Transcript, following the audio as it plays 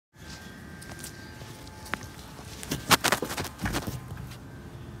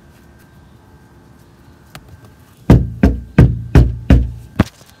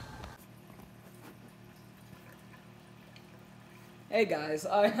Hey guys,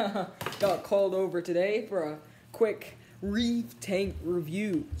 I got called over today for a quick Reef tank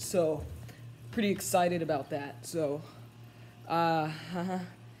review, so pretty excited about that. So,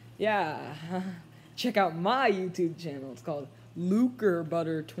 yeah, check out my YouTube channel. It's called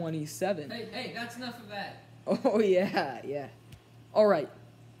LukerButter27. Hey, that's enough of that. Oh yeah. All right,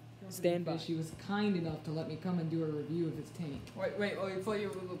 stand by. She was kind enough to let me come and do a review of his tank. Wait, let me play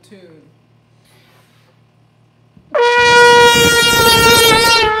you a little tune.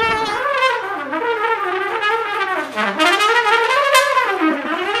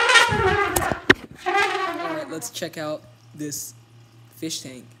 Let's check out this fish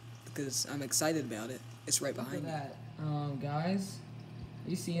tank because I'm excited about it. It's right behind me. Look at that, guys. Are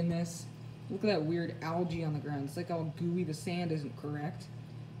you seeing this? Look at that weird algae on the ground. It's like all gooey. The sand isn't correct.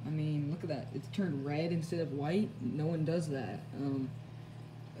 I mean, look at that. It's turned red instead of white. No one does that.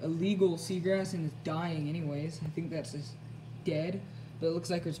 Illegal seagrass and it's dying anyways. I think that's just dead. But it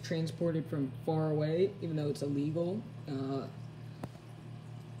looks like it's transported from far away, even though it's illegal.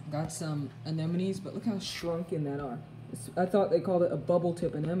 Got some anemones, but look how shrunken that are. I thought they called it a bubble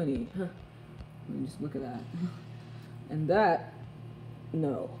tip anemone. Let me just look at that. And that,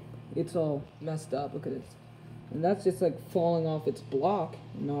 no, it's all messed up. Look at it. And that's just like falling off its block.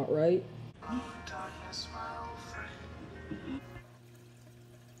 Not right.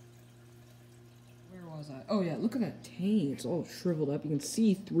 Where was I? Oh yeah, look at that tank. It's all shriveled up. You can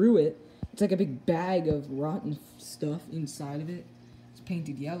see through it. It's like a big bag of rotten stuff inside of it.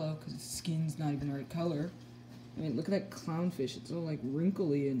 Painted yellow because its skin's not even the right color. I mean, look at that clownfish. It's all like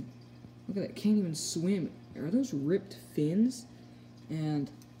wrinkly and look at that. Can't even swim. Are those ripped fins? And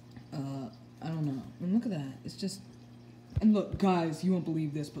I don't know. And look at that. It's just. And look, guys, you won't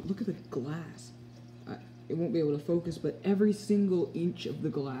believe this, but look at the glass. It won't be able to focus, but every single inch of the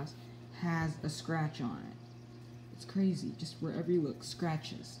glass has a scratch on it. It's crazy. Just wherever you look,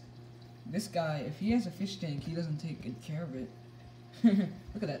 scratches. This guy, if he has a fish tank, he doesn't take good care of it.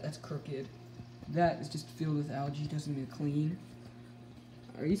 Look at that, that's crooked. That is just filled with algae, doesn't even clean.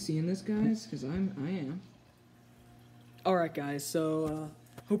 Are you seeing this, guys? Because I am. Alright guys, so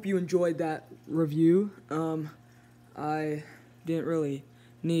hope you enjoyed that review. I didn't really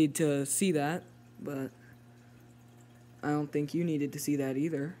need to see that, but I don't think you needed to see that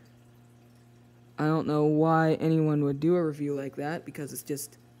either. I don't know why anyone would do a review like that, because it's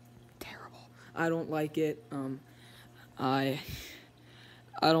just terrible. I don't like it.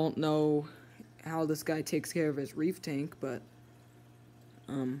 I don't know how this guy takes care of his reef tank, but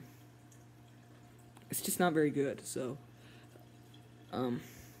it's just not very good. So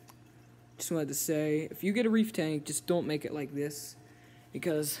just wanted to say, if you get a reef tank, just don't make it like this,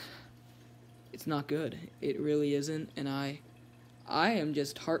 because it's not good. It really isn't, and I am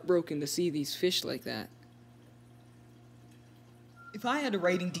just heartbroken to see these fish like that. If I had a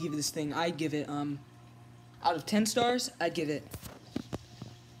rating to give this thing, I'd give it out of 10 stars, I'd give it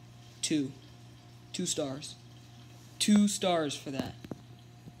 2 stars. 2 stars for that.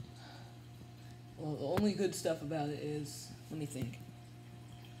 Well, the only good stuff about it is, let me think.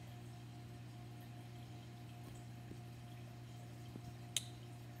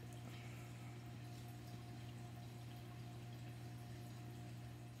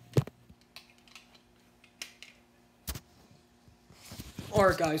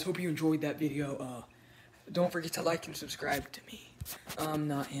 Alright guys, hope you enjoyed that video. Don't forget to like and subscribe to me.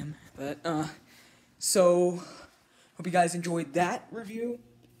 Not him, but, so, hope you guys enjoyed that review.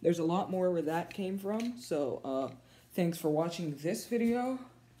 There's a lot more where that came from, so, thanks for watching this video.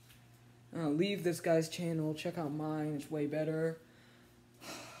 Leave this guy's channel, check out mine, it's way better.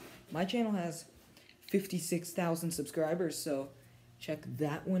 My channel has 56,000 subscribers, so check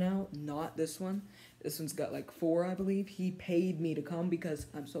that one out, not this one. This one's got like 4, I believe. He paid me to come because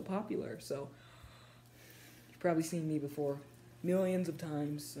I'm so popular, so you've probably seen me before millions of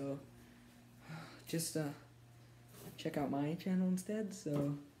times, so just check out my channel instead.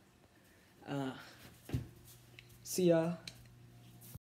 So see ya.